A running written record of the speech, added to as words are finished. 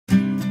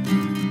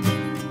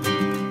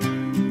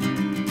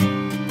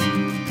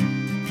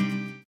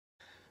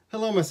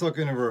Hello, my soccer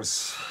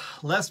universe.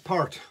 Last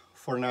part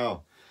for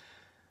now.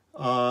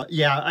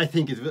 Yeah, I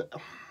think it will,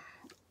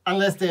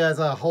 unless there's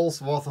a whole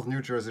swath of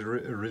New Jersey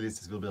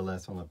releases, will be the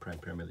last one of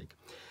Premier League.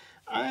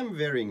 I'm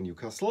wearing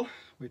Newcastle,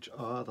 which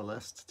are the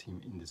last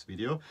team in this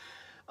video.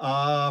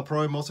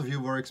 Probably most of you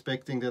were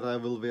expecting that I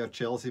will wear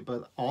Chelsea,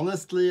 but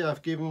honestly,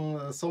 I've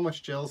given so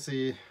much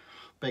Chelsea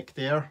back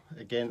there.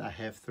 Again, I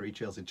have 3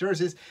 Chelsea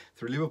jerseys,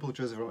 3 Liverpool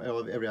jerseys from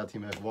every other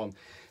team I have 1,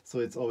 so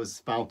it's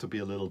always bound to be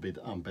a little bit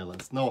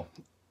unbalanced. No,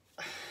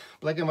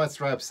 black and white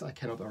stripes, I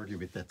cannot argue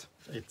with that.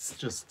 It's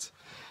just,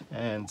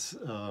 and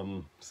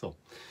so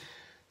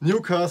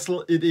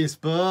Newcastle it is,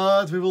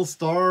 but we will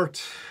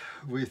start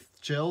with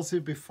Chelsea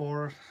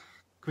before.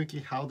 Quickly,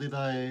 how did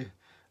I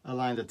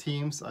align the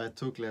teams? I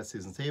took last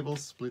season's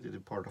tables, split it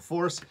in part of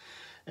 4s,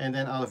 and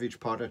then out of each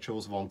part I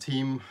chose 1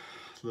 team.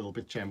 A little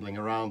bit shambling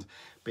around,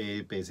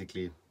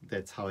 basically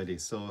that's how it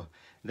is. So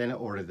then I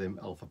ordered them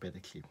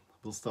alphabetically.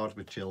 We'll start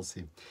with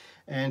Chelsea,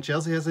 and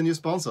Chelsea has a new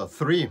sponsor,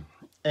 3,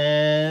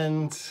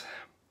 and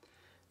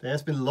there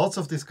has been lots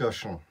of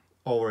discussion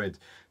over it.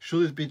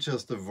 Should it be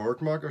just the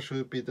word mark or should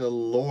it be the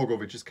logo,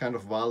 which is kind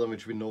of wild and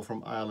which we know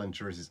from Ireland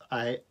jerseys?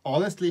 I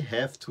honestly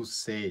have to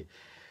say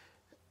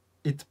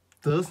it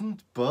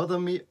doesn't bother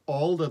me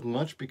all that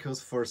much,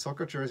 because for a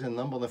soccer jersey and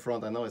number on the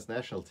front, I know it's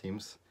national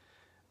teams,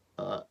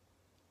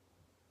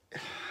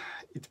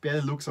 it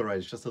barely looks alright.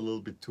 It's just a little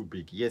bit too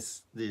big.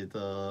 Yes,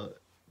 the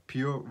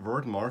pure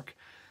word mark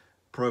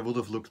probably would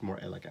have looked more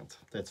elegant,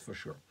 that's for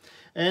sure.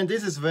 And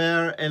this is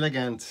where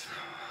elegant,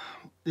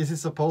 this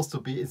is supposed to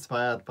be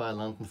inspired by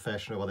London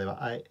fashion or whatever.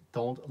 I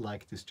don't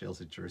like this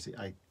Chelsea jersey,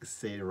 I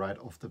say right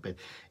off the bat.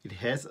 It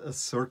has a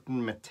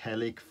certain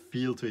metallic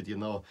feel to it, you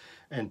know,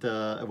 and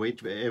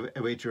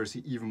away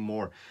jersey even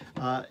more.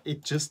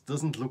 It just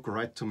doesn't look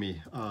right to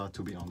me,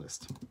 to be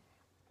honest.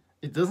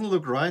 It doesn't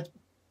look right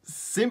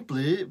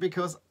simply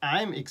because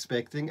I'm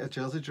expecting a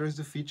Chelsea jersey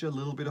to feature a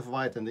little bit of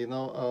white, and you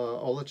know,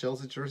 all the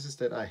Chelsea jerseys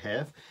that I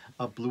have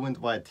are blue and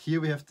white. Here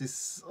we have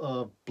this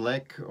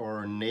black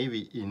or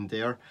navy in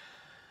there.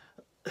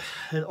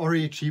 It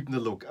already cheapened the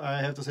look.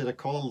 I have to say the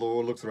color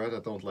logo looks right. I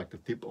don't like the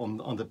tip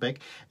on the back.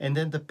 And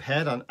then the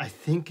pattern, I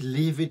think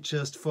leave it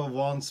just for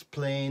once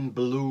plain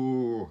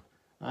blue.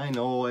 I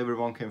know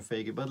everyone can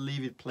fake it, but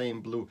leave it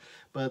plain blue.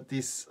 But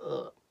this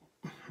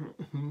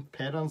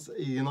patterns,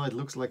 you know, it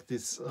looks like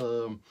this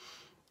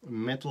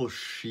metal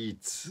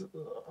sheets.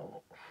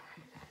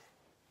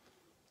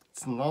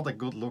 It's not a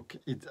good look.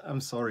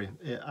 I'm sorry.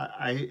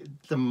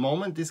 The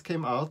moment this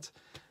came out,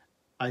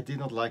 I did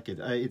not like it.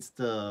 It's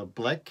the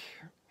black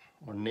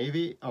or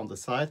navy on the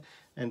side,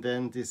 and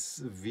then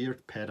this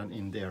weird pattern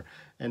in there.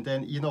 And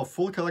then, you know,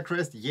 full color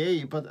crest,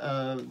 yay, but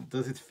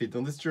does it fit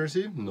on this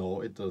jersey? No,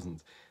 it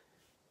doesn't.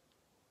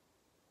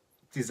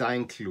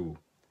 Design clue.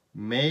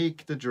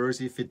 Make the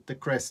jersey fit the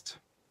crest,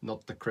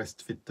 not the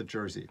crest fit the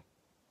jersey.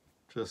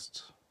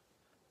 Just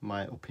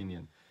my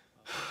opinion.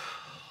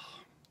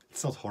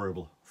 It's not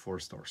horrible, 4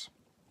 stars.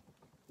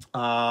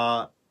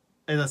 As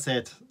I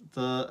said,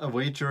 the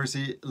away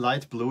jersey,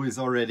 light blue, is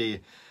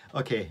already,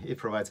 okay, it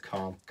provides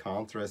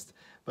contrast,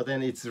 but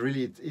then it's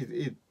really,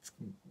 it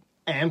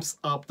amps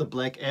up the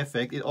black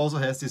effect. It also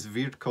has this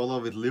weird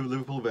color with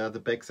Liverpool where the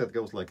backside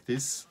goes like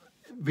this,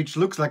 which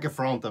looks like a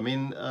front. I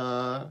mean,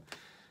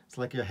 it's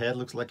like your head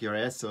looks like your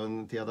ass,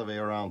 and the other way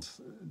around.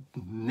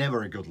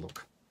 Never a good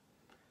look.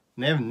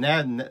 Never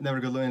a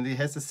good look. And it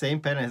has the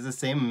same pattern, it has the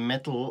same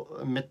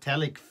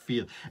metallic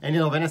feel. And you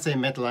know, when I say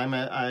metal,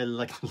 I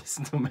like to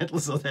listen to metal,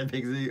 so that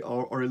makes it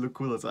or it look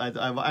cooler. So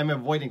I'm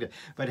avoiding that.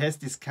 But it has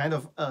this kind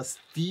of a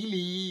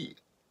steely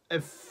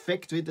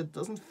effect to it that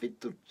doesn't fit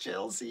to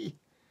Chelsea,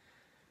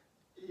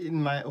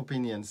 in my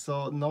opinion.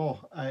 So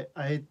no,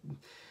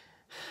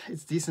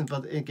 it's decent,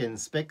 but again,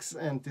 specs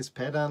and this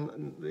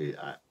pattern,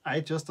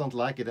 I just don't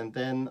like it. And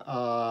then,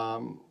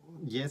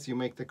 yes, you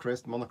make the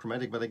crest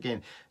monochromatic, but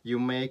again, you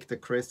make the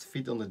crest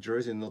fit on the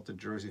jersey, not the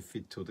jersey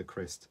fit to the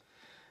crest.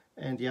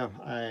 And yeah,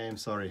 I am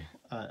sorry,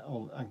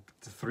 the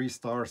 3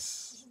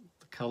 stars,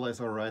 the color is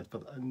alright,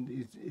 but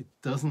it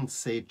doesn't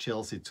say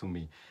Chelsea to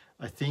me.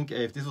 I think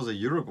if this was a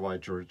Uruguay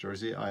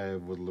jersey, I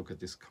would look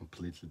at this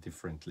completely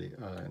differently,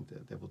 and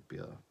there would be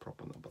a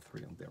proper number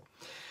 3 on there.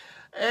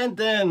 And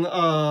then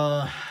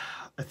I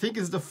think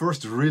it's the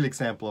first real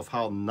example of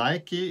how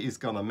Nike is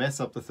gonna mess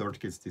up the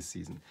 3rd kits this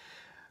season.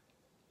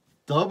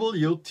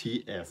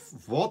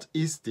 WTF, what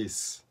is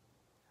this?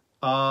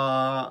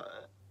 I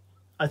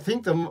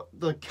think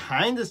the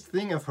kindest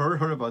thing I've heard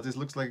about this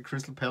looks like a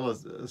Crystal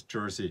Palace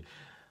jersey.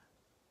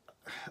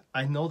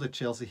 I know that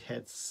Chelsea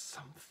had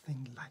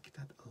something like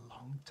that a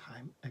long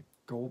time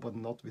ago, but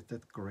not with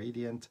that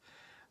gradient.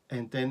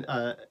 And then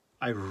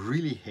I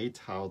really hate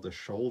how the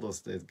shoulders,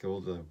 they go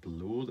the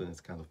blue, then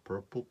it's kind of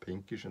purple,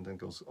 pinkish, and then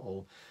goes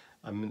all,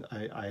 I mean,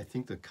 I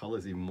think the color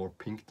is even more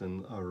pink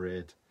than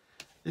red.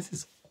 This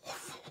is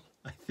awful,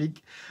 I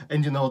think.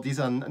 And you know, these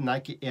are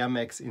Nike Air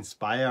Max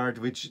inspired,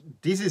 which,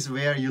 this is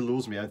where you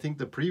lose me. I think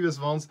the previous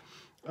ones,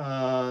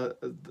 there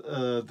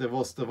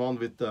was the one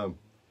with the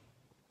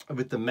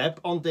with the map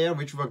on there,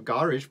 which were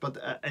garish, but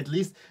at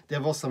least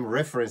there was some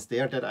reference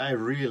there that I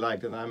really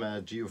liked, and I'm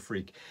a geo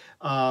freak.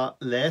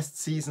 Last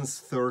season's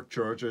third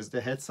jerseys,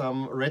 they had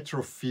some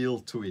retro feel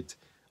to it.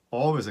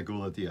 Always a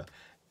good idea.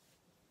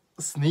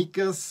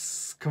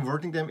 Sneakers,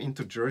 converting them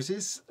into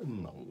jerseys?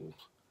 No.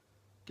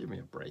 Give me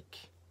a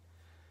break.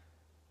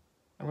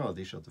 I'm gonna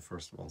dish out the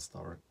first 1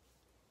 star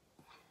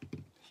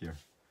here.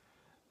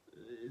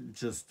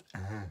 Just,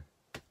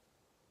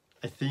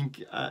 I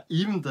think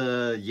even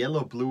the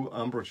yellow-blue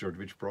Umbro shirt,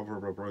 which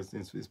probably brought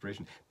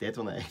inspiration, that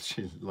one I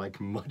actually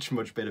like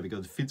much better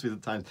because it fits with the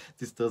times.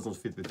 This does not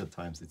fit with the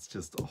times. It's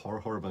just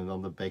horrible. And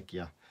on the back,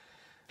 yeah.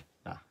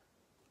 Nah,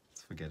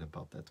 let's forget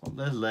about that one.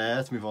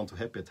 Let's move on to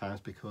happier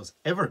times because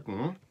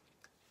Everton,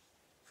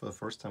 for the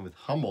first time with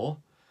Hummel,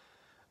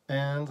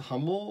 and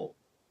Hummel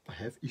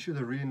have issued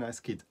a really nice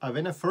kit.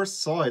 When I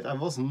first saw it, I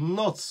was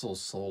not so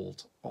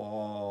sold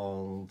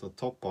on the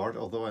top part,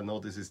 although I know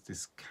this is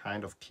this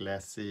kind of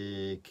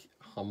classic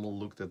Hummel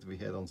look that we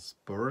had on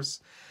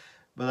Spurs.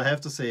 But I have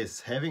to say,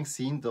 having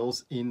seen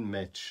those in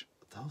match,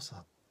 those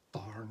are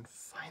darn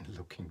fine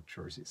looking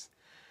jerseys.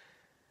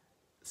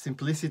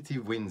 Simplicity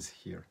wins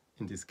here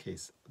in this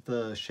case.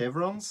 The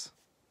chevrons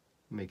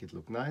make it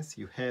look nice.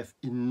 You have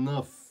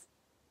enough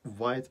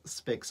white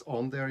specks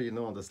on there, you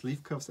know, on the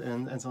sleeve cuffs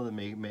and so on,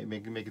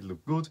 make it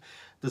look good.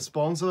 The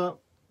sponsor,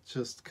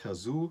 just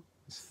Kazoo,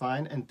 is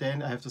fine. And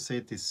then I have to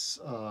say this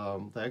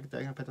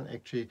diagonal pattern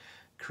actually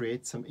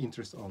creates some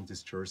interest on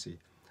this jersey.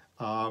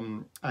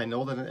 I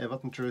know that an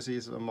Everton jersey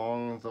is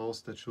among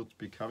those that should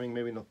be coming,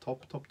 maybe not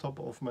top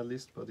of my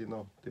list, but you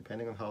know,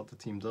 depending on how the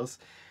team does.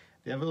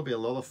 There will be a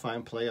lot of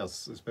fine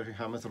players, especially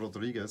James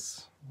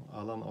Rodriguez,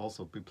 Alan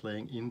also be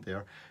playing in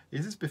there.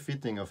 This is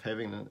befitting of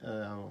having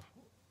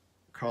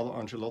Carlo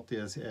Ancelotti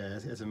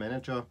as a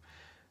manager.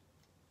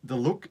 The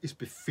look is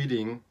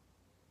befitting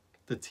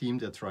the team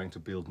they're trying to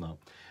build now.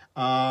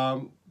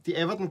 The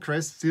Everton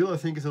crest still, I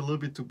think, is a little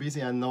bit too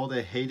busy. I know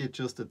they hated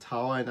just the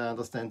tower, and I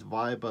understand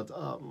why, but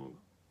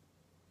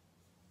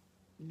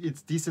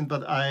it's decent.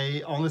 But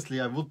I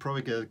would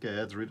probably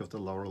get rid of the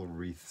laurel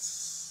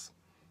wreaths.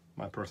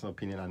 My personal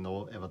opinion. I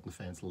know Everton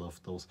fans love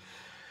those.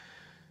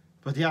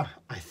 But yeah,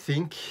 I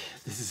think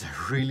this is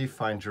a really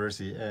fine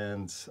jersey,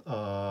 and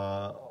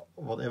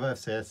whatever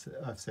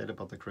I've said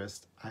about the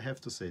crest, I have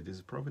to say this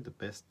is probably the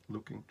best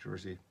looking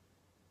jersey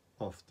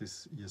of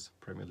this year's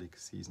Premier League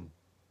season.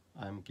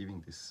 I'm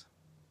giving this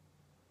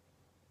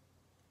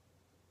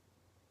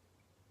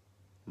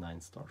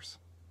 9 stars.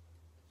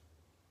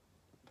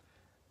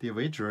 The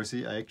away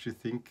jersey, I actually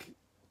think,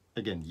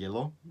 again,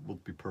 yellow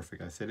would be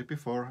perfect. I said it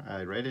before,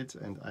 I read it,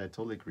 and I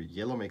totally agree.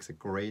 Yellow makes a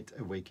great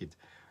away kit.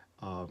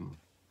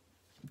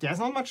 There's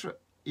not much,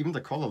 even the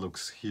color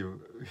looks here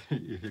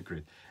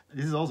great.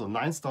 This is also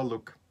 9-star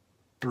look.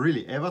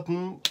 Really,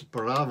 Everton,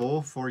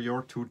 bravo for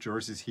your 2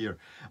 jerseys here.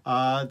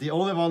 The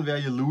only one where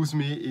you lose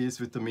me is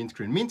with the mint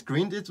green. Mint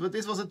green,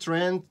 this was a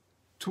trend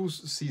 2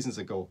 seasons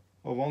ago.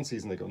 Or 1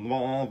 season ago.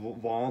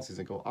 One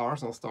season ago.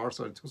 Arsenal Stars,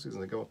 sorry, 2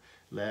 seasons ago.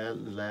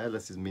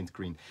 This is mint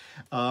green.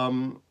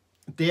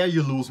 There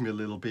you lose me a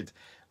little bit.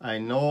 I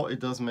know it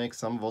does make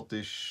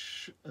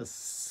somewhat-ish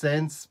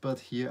sense, but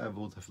here I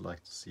would have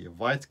liked to see a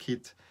white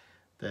kit.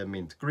 The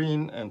mint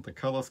green and the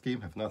color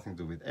scheme have nothing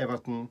to do with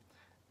Everton.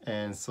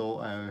 And so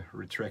I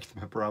retract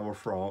my bravo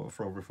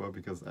from before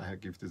because I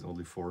give this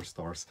only 4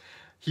 stars.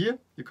 Here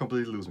you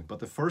completely lose me. But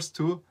the first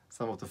 2,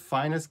 some of the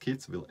finest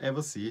kits we'll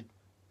ever see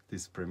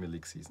this Premier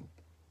League season.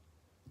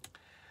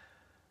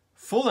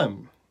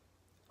 Fulham.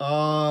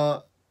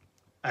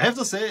 I have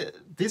to say,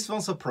 this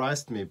one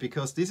surprised me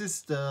because this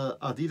is the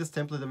Adidas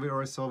template that we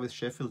already saw with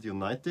Sheffield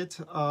United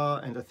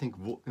and I think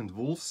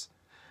Wolves.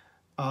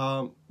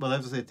 But I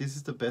have to say, this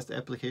is the best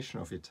application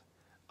of it.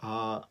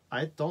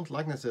 I don't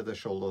like necessarily the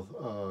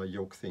shoulder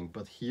yoke thing,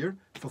 but here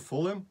for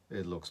Fulham,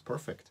 it looks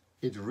perfect.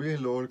 It really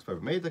looks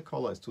perfect. Maybe the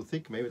collar is too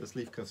thick, maybe the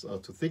sleeve cuffs are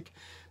too thick.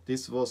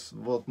 This was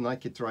what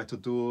Nike tried to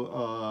do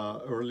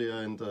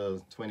earlier in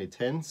the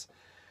 2010s.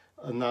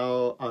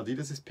 Now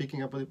Adidas is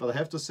picking up on it, but I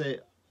have to say,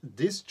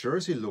 this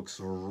jersey looks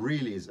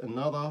really, is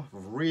another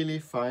really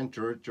fine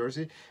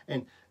jersey.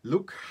 And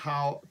look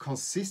how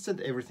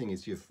consistent everything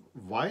is. You have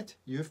white,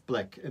 you have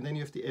black, and then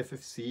you have the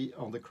FFC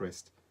on the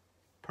crest.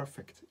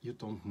 Perfect. You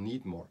don't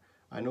need more.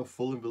 I know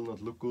Fulham will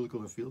not look good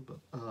on the field,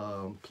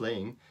 but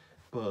playing,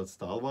 but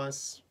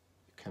style-wise,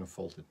 you kind of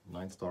fault it.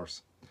 9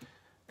 stars.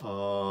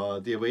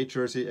 The away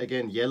jersey,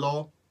 again,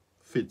 yellow.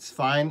 Fits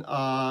fine.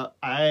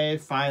 I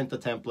find the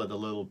template a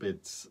little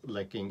bit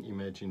lacking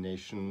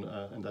imagination,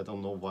 and I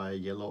don't know why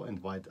yellow and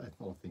white I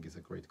don't think is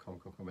a great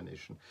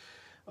combination.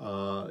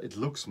 It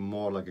looks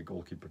more like a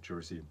goalkeeper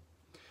jersey,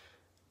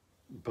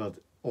 but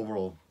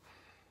overall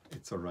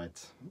it's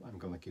alright. I'm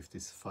gonna give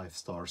this 5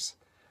 stars.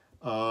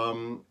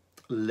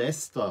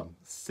 Leicester,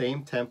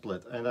 same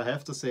template, and I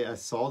have to say, I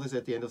saw this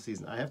at the end of the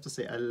season. I have to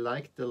say I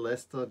like the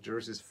Leicester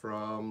jerseys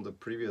from the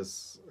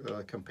previous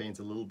campaigns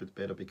a little bit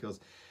better because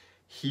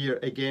here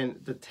again,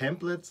 the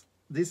template,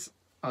 this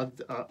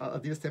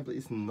Adidas template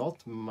is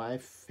not my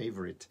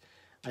favorite.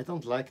 I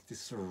don't like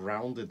this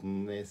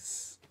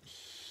roundedness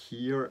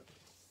here,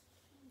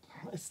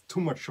 it's too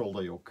much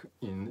shoulder yoke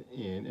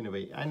in a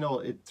way. I know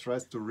it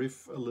tries to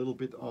riff a little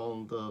bit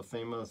on the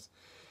famous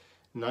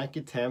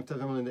Nike Tam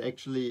Tam, and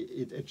actually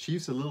it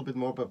achieves a little bit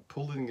more by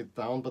pulling it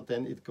down, but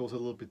then it goes a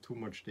little bit too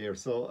much there.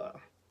 So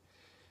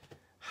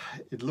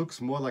it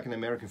looks more like an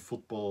American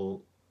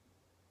football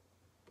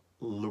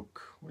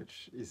look,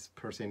 which is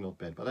per se not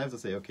bad. But I have to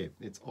say, okay,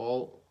 it's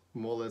all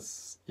more or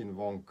less in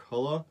one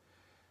color,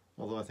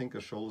 although I think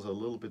the shoulders are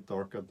a little bit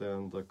darker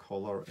than the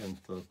collar and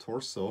the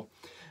torso.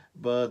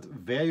 But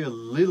where you a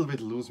little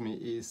bit lose me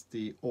is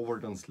the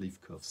overdone sleeve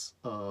cuffs.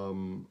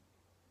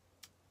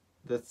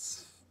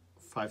 That's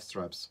 5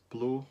 stripes: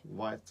 blue,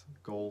 white,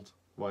 gold,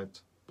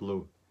 white,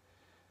 blue.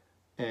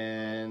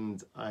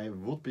 And I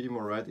would be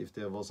more right if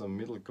there was a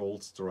middle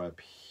gold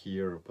stripe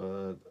here,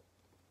 but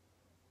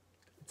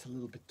it's a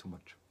little bit too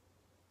much,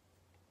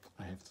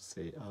 I have to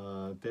say.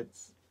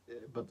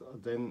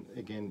 But then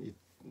again,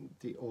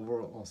 the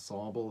overall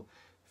ensemble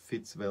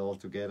fits well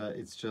together.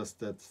 It's just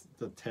that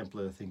the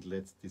template, I think,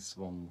 lets this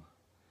one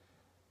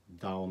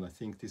down. I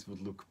think this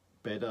would look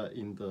better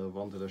in the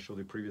one that I showed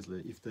you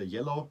previously. If the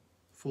yellow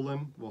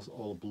Fulham was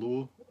all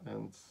blue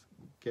and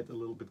get a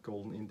little bit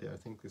golden in there, I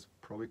think this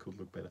probably could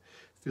look better.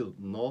 Still,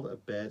 not a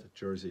bad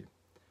jersey.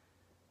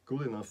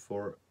 Good enough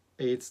for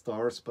 8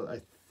 stars, but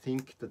I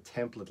think the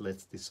template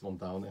lets this one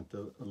down, and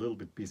a little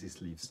bit busy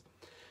sleeves.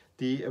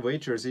 The away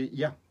jersey,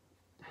 yeah.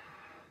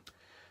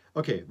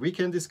 Okay, we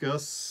can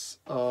discuss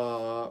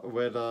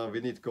whether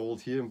we need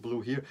gold here and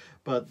blue here,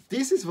 but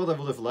this is what I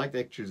would have liked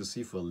actually to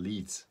see for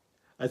Leeds.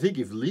 I think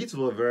if Leeds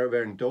were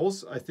wearing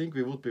those, I think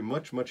we would be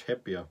much, much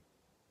happier.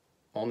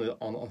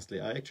 Honestly,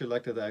 I actually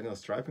like the diagonal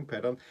striping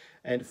pattern.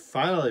 And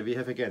finally, we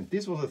have again,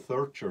 this was a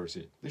 3rd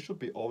jersey. This should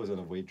be always an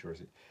away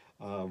jersey.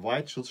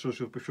 White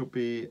should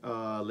be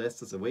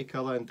Leicester's away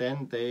color, and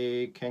then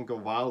they can go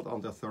wild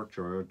on their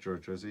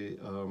 3rd jersey.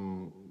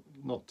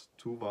 Not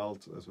too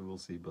wild, as we will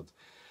see, but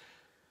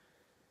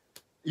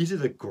is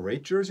it a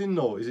great jersey?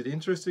 No. Is it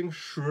interesting?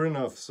 Sure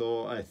enough.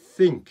 So I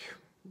think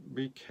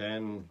we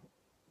can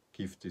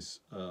give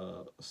this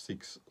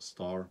 6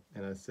 star.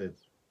 And I said,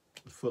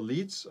 for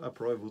Leeds, I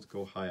probably would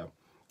go higher.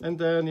 And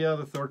then, yeah,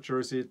 the 3rd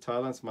jersey,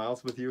 Thailand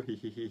smiles with you,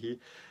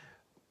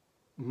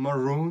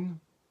 maroon,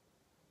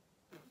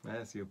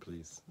 as you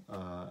please.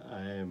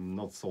 I am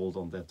not sold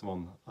on that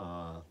one,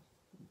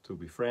 to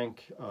be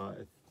frank.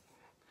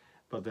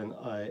 But then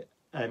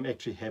I'm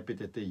actually happy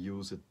that they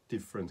use a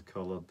different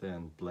color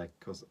than black,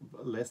 because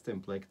less than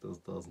black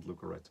doesn't look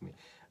right to me.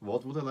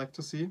 What would I like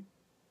to see?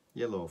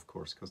 Yellow, of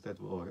course, because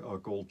that was a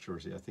gold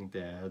jersey. I think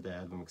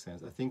that makes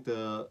sense. I think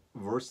the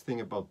worst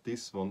thing about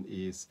this one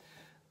is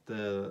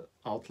the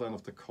outline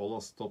of the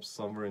collar stops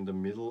somewhere in the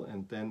middle,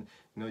 and then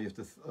you know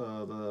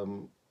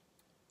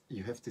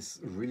you have this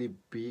really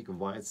big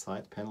wide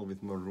side panel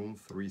with maroon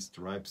 3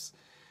 stripes,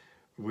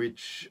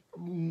 which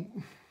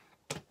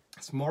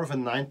it's more of a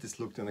 90s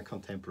look than a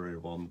contemporary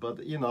one.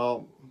 But you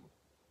know,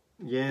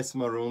 yes,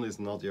 maroon is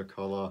not your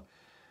color.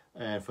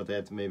 And for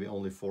that, maybe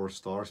only 4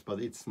 stars, but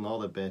it's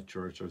not a bad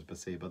jersey per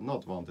se, but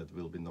not one that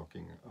will be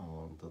knocking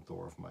on the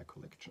door of my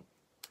collection.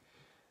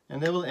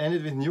 And then we'll end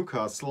it with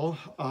Newcastle.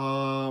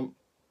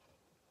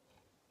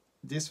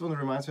 This one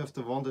reminds me of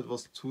the one that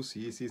was 2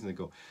 seasons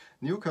ago.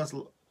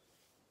 Newcastle,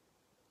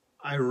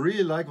 I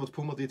really like what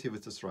Puma did here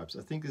with the stripes.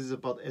 I think this is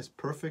about as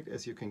perfect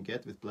as you can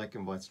get with black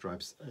and white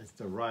stripes. It's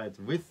the right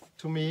width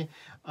to me.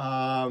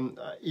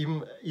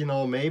 Even, you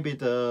know, maybe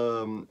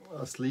the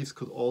sleeves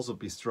could also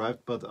be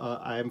striped, but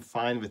I'm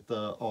fine with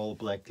the all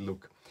black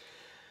look.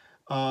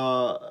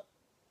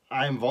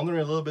 I'm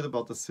wondering a little bit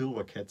about the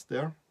silver cat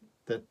there.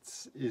 That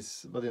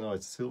is, but you know,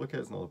 it's a silver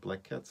cat, it's not a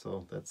black cat,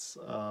 so that's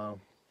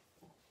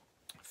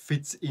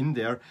fits in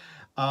there.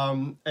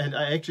 And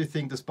I actually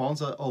think the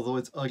sponsor, although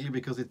it's ugly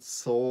because it's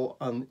so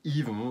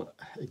uneven,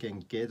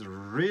 again, get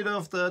rid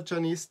of the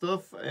Chinese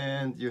stuff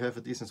and you have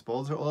a decent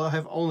sponsor, or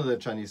have only the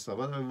Chinese stuff.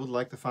 I would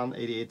like the Fan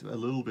 88 a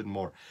little bit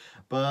more.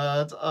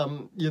 But,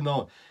 you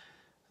know,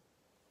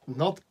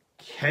 not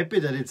happy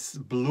that it's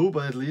blue,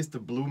 but at least the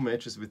blue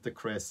matches with the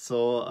crest.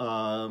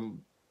 So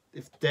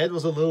if that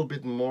was a little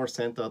bit more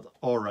centered,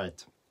 all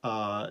right.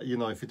 You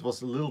know, if it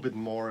was a little bit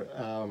more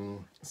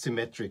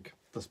symmetric,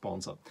 the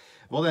sponsor.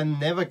 What I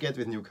never get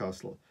with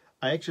Newcastle,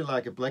 I actually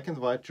like a black and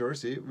white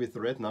jersey with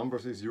red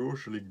numbers is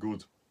usually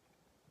good,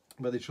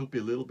 but it should be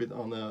a little bit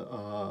on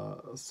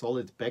a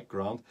solid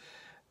background,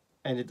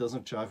 and it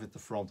doesn't jive with the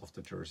front of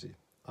the jersey.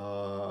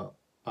 I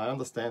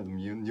understand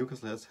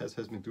Newcastle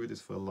has been doing this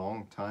for a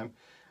long time.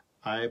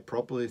 I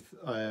probably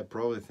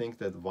think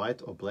that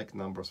white or black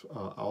numbers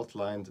are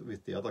outlined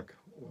with the other,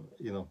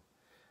 you know,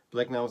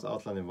 black numbers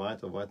outlined in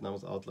white or white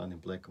numbers outlined in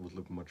black would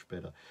look much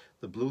better.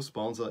 The blue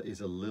sponsor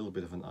is a little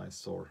bit of an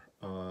eyesore.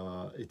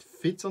 It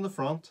fits on the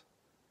front,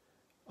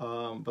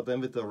 but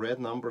then with the red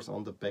numbers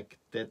on the back,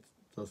 that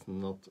does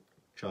not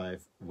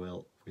jive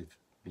well with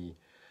me.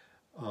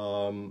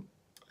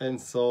 And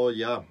so,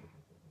 yeah,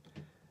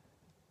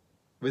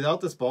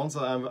 without the sponsor,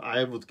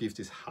 I would give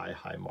this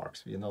high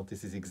marks. You know,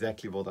 this is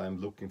exactly what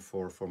I'm looking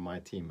for my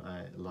team.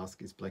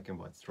 Lask is black and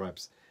white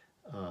stripes.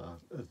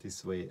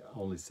 this way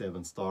only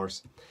 7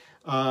 stars.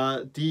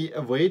 The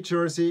away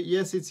jersey,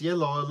 yes, it's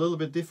yellow, a little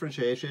bit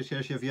differentiation.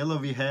 Here you have yellow,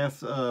 we have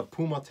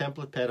Puma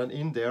template pattern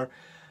in there.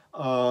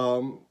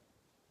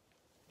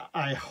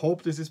 I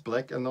hope this is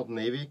black and not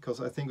navy, because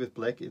I think with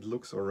black it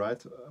looks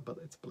alright, but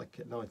it's black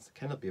cat. No, it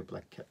cannot be a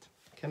black cat.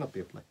 It cannot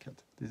be a black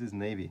cat. This is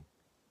navy.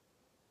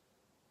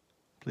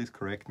 Please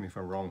correct me if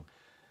I'm wrong.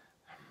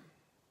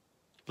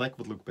 Black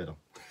would look better.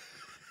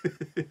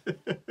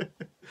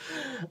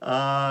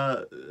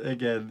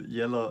 Again,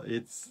 yellow.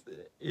 It's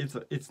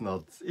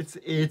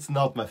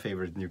not my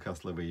favorite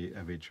Newcastle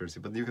away jersey,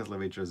 but Newcastle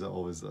away jerseys are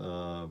always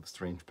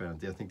strange pattern.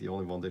 I think the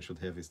only one they should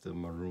have is the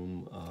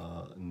maroon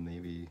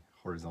navy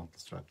horizontal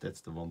stripe.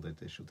 That's the one that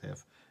they should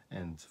have,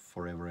 and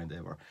forever and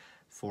ever.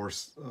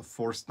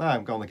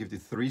 I'm gonna give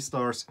it 3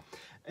 stars,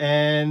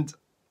 and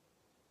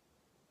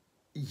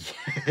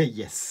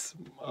yes,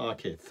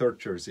 okay, 3rd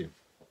jersey.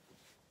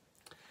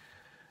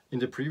 In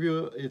the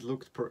preview, it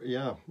looked,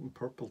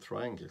 purple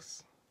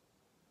triangles.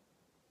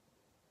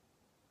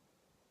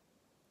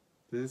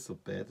 This is so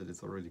bad that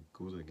it's already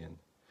good again.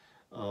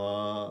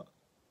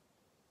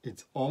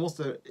 It's almost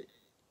a,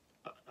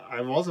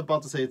 I was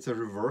about to say it's a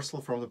reversal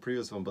from the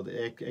previous one, but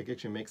it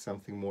actually makes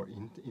something more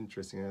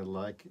interesting. I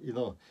like, you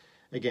know,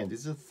 again, this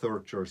is a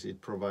 3rd jersey.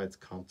 It provides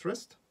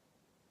contrast,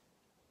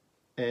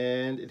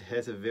 and it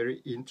has a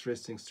very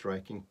interesting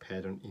striking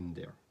pattern in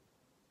there.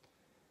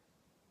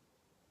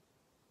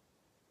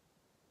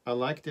 I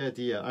like the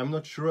idea. I'm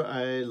not sure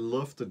I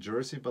love the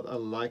jersey, but I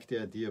like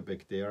the idea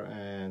back there,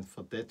 and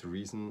for that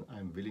reason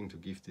I'm willing to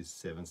give this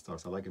 7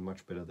 stars. I like it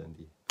much better than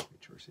the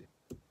jersey.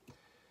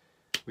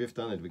 We've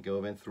done it.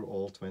 Went through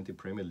all 20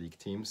 Premier League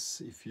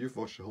teams. If you've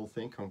watched the whole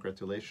thing,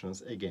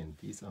 congratulations. Again,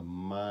 these are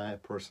my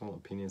personal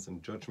opinions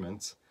and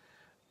judgments.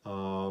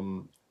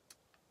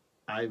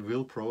 I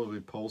will probably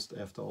post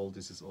after all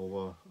this is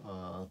over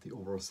the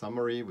overall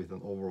summary with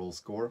an overall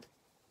score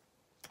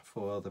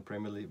for the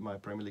Premier League, my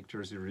Premier League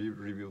jersey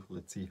review.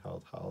 Let's see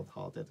how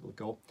that will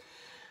go.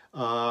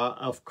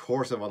 Of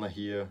course, I want to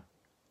hear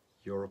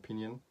your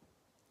opinion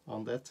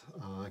on that.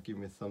 Give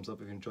me a thumbs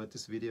up if you enjoyed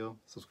this video.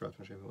 Subscribe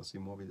to my channel if you want to see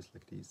more videos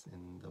like these,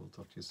 and I will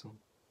talk to you soon.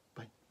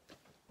 Bye.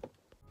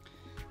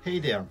 Hey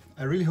there,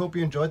 I really hope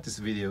you enjoyed this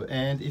video,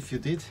 and if you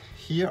did,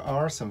 here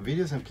are some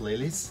videos and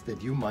playlists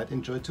that you might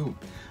enjoy too.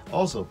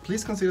 Also,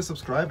 please consider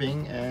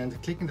subscribing and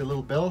clicking the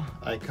little bell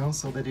icon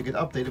so that you get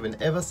updated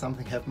whenever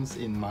something happens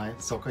in my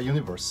soccer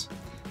universe.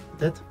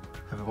 With that,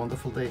 have a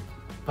wonderful day.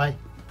 Bye.